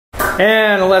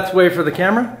And let's wait for the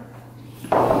camera.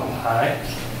 Hi.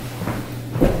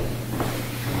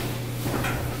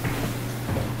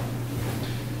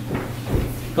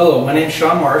 Hello, my name is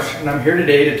Sean Marsh, and I'm here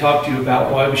today to talk to you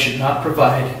about why we should not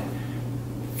provide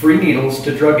free needles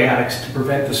to drug addicts to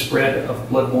prevent the spread of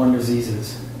bloodborne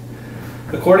diseases.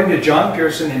 According to John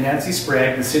Pearson and Nancy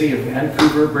Sprague, the city of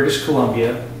Vancouver, British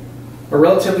Columbia, a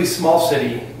relatively small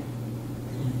city,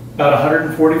 about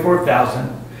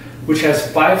 144,000, which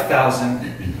has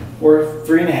 5,000 or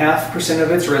 3.5%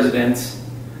 of its residents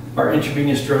are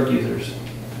intravenous drug users.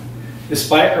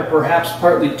 Despite, or perhaps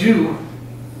partly due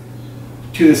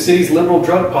to the city's liberal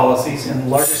drug policies and the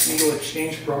largest needle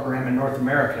exchange program in North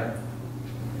America,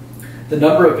 the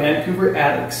number of Vancouver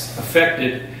addicts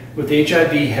affected with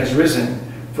HIV has risen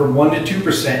from 1 to 2%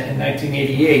 in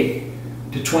 1988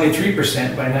 to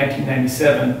 23% by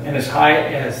 1997 and as high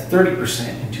as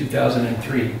 30% in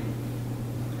 2003.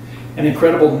 An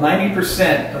incredible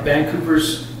 90% of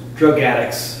Vancouver's drug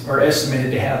addicts are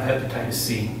estimated to have hepatitis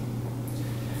C.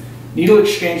 Needle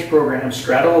exchange programs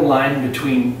straddle a line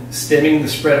between stemming the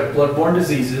spread of bloodborne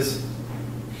diseases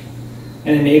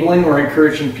and enabling or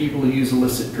encouraging people to use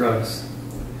illicit drugs.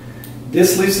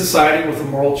 This leaves society with a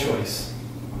moral choice: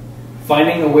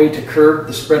 finding a way to curb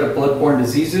the spread of bloodborne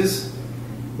diseases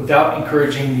without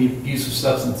encouraging the use of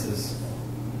substances.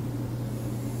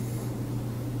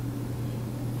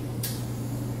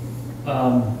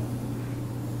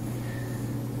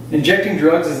 Injecting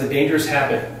drugs is a dangerous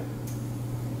habit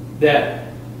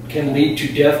that can lead to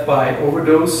death by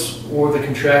overdose or the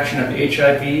contraction of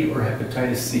HIV or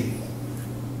hepatitis C.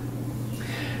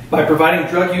 By providing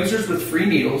drug users with free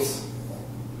needles,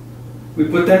 we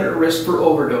put them at risk for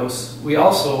overdose. We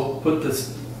also put the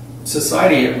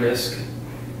society at risk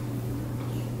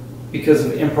because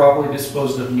of improperly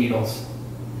disposed of needles.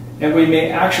 And we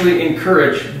may actually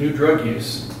encourage new drug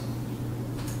use.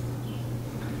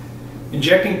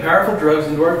 Injecting powerful drugs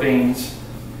into our veins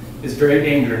is very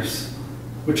dangerous,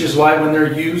 which is why when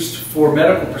they're used for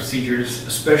medical procedures,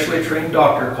 a specially trained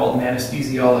doctor called an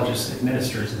anesthesiologist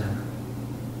administers them.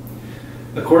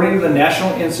 According to the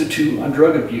National Institute on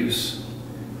Drug Abuse,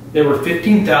 there were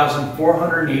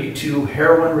 15,482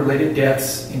 heroin-related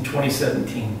deaths in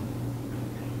 2017.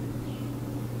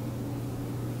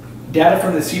 Data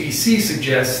from the CDC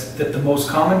suggests that the most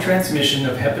common transmission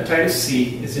of hepatitis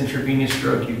C is intravenous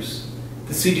drug use.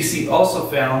 The CDC also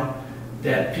found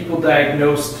that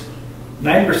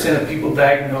 9% of people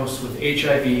diagnosed with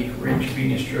HIV were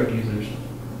intravenous drug users.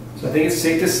 So I think it's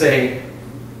safe to say,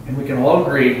 and we can all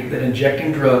agree, that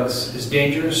injecting drugs is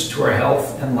dangerous to our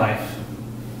health and life.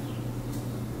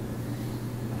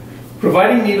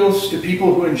 Providing needles to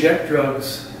people who inject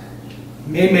drugs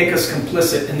may make us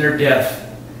complicit in their death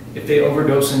if they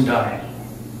overdose and die.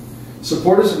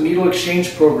 Supporters of needle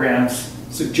exchange programs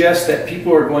suggest that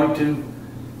people are going to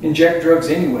inject drugs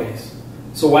anyways.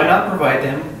 So why not provide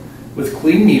them with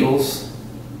clean needles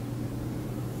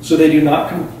so they do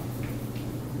not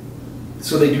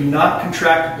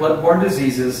contract bloodborne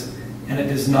diseases and it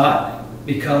does not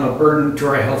become a burden to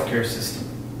our healthcare system?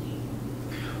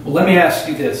 Well, let me ask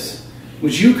you this.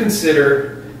 Would you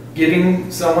consider giving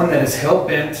someone that is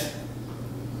hell-bent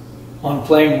on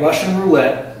playing Russian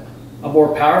roulette a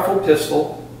more powerful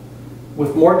pistol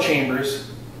with more chambers,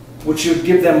 which would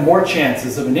give them more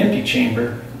chances of an empty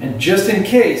chamber, and just in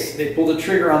case they pull the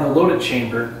trigger on the loaded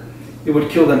chamber, it would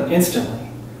kill them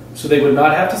instantly, so they would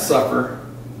not have to suffer,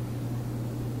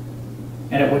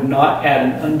 and it would not add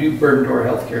an undue burden to our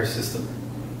healthcare system?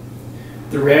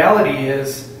 The reality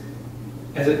is,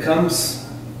 as it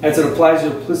applies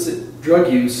to illicit drug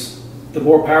use, the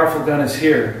more powerful gun is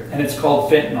here, and it's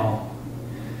called fentanyl.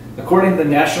 According to the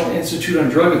National Institute on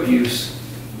Drug Abuse,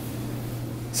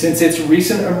 since its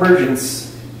recent emergence,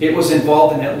 it was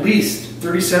involved in at least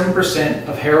 37%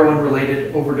 of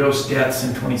heroin-related overdose deaths in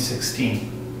 2016.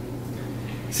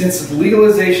 Since the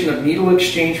legalization of needle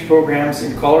exchange programs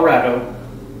in Colorado,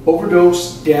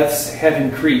 overdose deaths have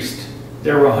increased.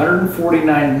 There were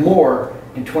 149 more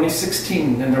in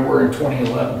 2016 than there were in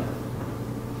 2011.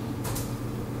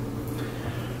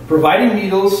 Providing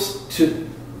needles to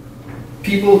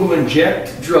people who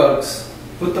inject drugs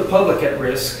put the public at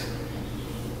risk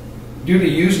due to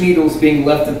used needles being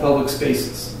left in public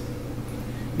spaces.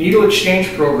 Needle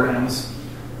exchange programs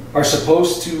are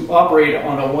supposed to operate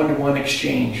on a one-to-one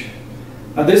exchange.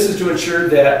 Now, this is to ensure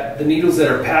that the needles that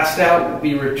are passed out will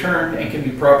be returned and can be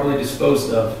properly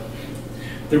disposed of.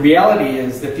 The reality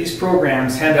is that these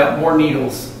programs hand out more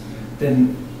needles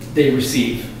than they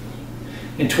receive.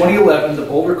 In 2011, the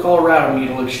Boulder, Colorado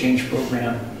Needle Exchange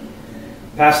Program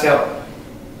passed out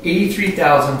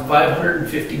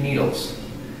 83,550 needles.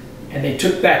 and they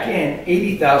took back in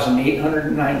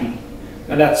 80,890.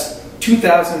 Now that's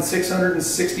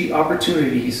 2,660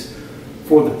 opportunities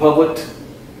for the public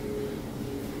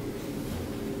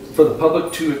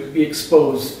to be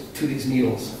exposed to these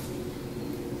needles.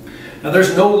 Now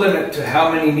there's no limit to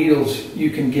how many needles you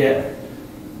can get.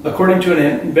 According to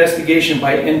an investigation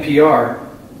by NPR,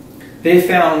 they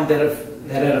found that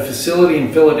at a facility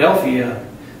in Philadelphia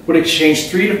would exchange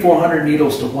 300 to 400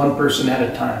 needles to one person at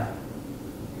a time,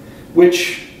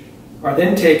 which are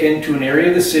then taken to an area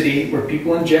of the city where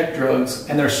people inject drugs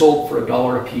and they're sold for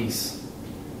 $1 a piece.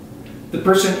 The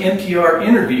person NPR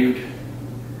interviewed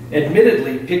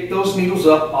admittedly picked those needles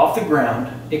up off the ground,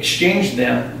 exchanged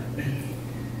them,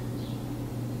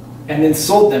 and then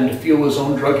sold them to fuel his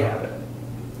own drug habit.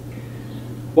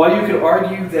 While you could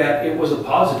argue that it was a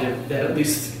positive that at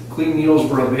least clean needles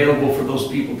were available for those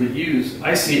people to use,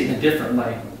 I see it in a different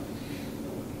light.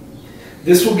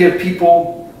 This will give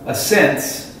people a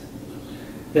sense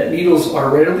that needles are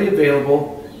readily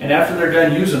available, and after they're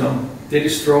done using them, they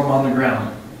just throw them on the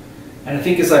ground. And I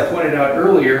think, as I pointed out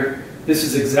earlier, this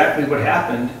is exactly what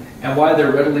happened and why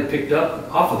they're readily picked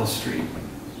up off of the street.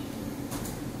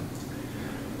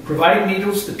 Providing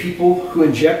needles to people who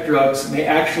inject drugs may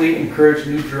actually encourage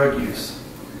new drug use.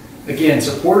 Again,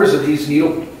 supporters of these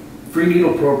free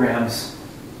needle programs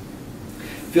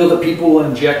feel that people will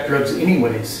inject drugs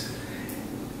anyways.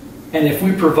 And if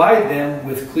we provide them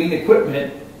with clean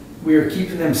equipment, we are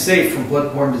keeping them safe from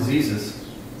blood-borne diseases.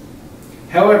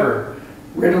 However,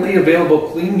 readily available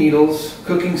clean needles,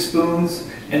 cooking spoons,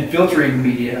 and filtering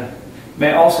media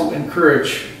may also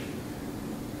encourage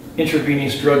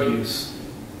intravenous drug use.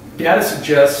 Data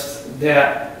suggests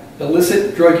that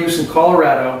illicit drug use in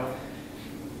Colorado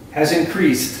has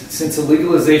increased since the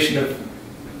legalization of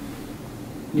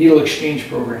needle exchange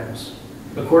programs.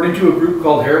 According to a group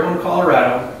called Heroin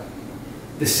Colorado,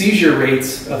 the seizure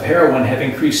rates of heroin have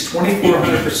increased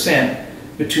 2,400%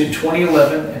 between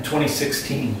 2011 and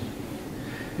 2016.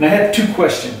 And I have two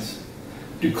questions.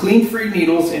 Do clean free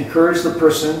needles encourage the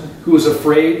person who is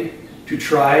afraid to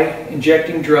try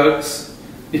injecting drugs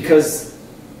because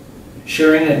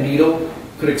sharing a needle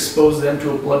could expose them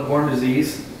to a blood-borne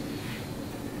disease?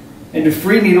 And do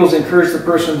free needles encourage the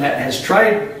person that has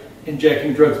tried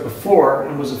injecting drugs before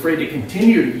and was afraid to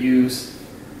continue to use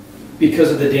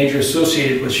because of the danger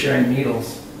associated with sharing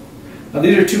needles? Now,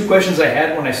 these are two questions I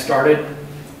had when I started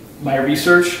my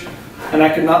research, and I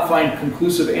could not find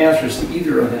conclusive answers to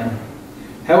either of them.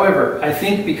 However, I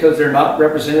think because they're not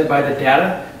represented by the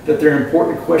data, that they're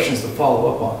important questions to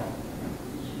follow up on.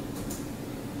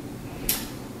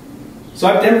 So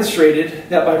I've demonstrated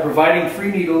that by providing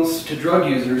free needles to drug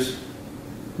users,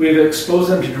 we have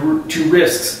exposed them to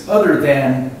risks other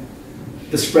than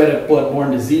the spread of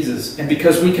blood-borne diseases. And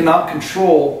because we cannot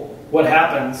control what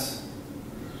happens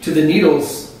to the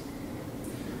needles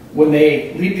when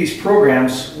they leave these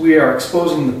programs, we are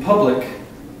exposing the public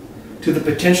to the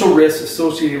potential risks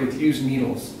associated with used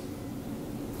needles.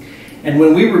 And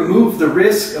when we remove the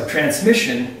risk of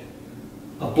transmission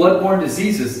of blood-borne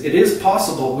diseases, it is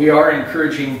possible we are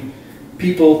encouraging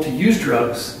people to use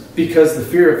drugs because the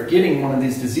fear of getting one of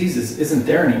these diseases isn't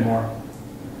there anymore.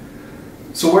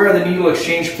 So where are the needle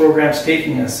exchange programs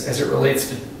taking us as it relates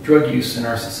to drug use in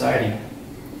our society?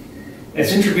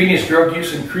 As intravenous drug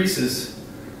use increases,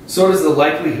 so does the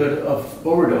likelihood of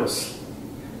overdose.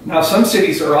 Now, some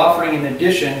cities are offering, in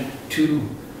addition to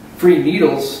free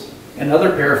needles and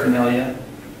other paraphernalia,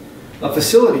 a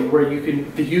facility where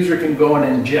the user can go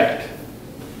and inject.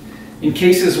 In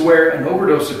cases where an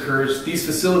overdose occurs, these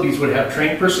facilities would have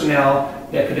trained personnel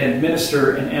that could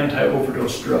administer an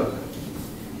anti-overdose drug.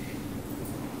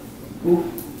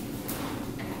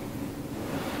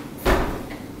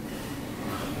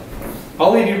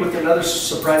 I'll leave you with another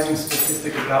surprising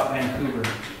statistic about Vancouver.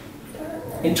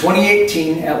 In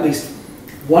 2018, at least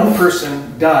one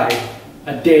person died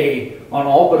a day on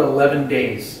all but 11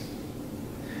 days.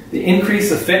 The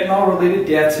increase of fentanyl-related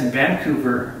deaths in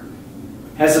Vancouver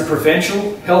has a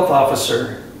provincial health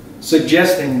officer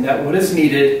suggesting that what is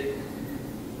needed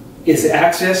is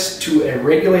access to a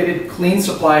regulated, clean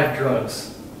supply of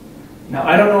drugs. Now,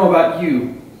 I don't know about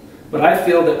you, but I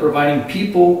feel that providing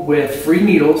people with free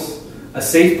needles, a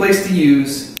safe place to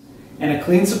use, and a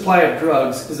clean supply of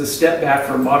drugs is a step back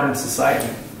for modern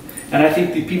society. And I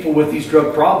think the people with these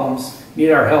drug problems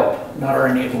need our help, not our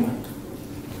enablement.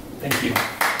 Thank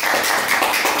you.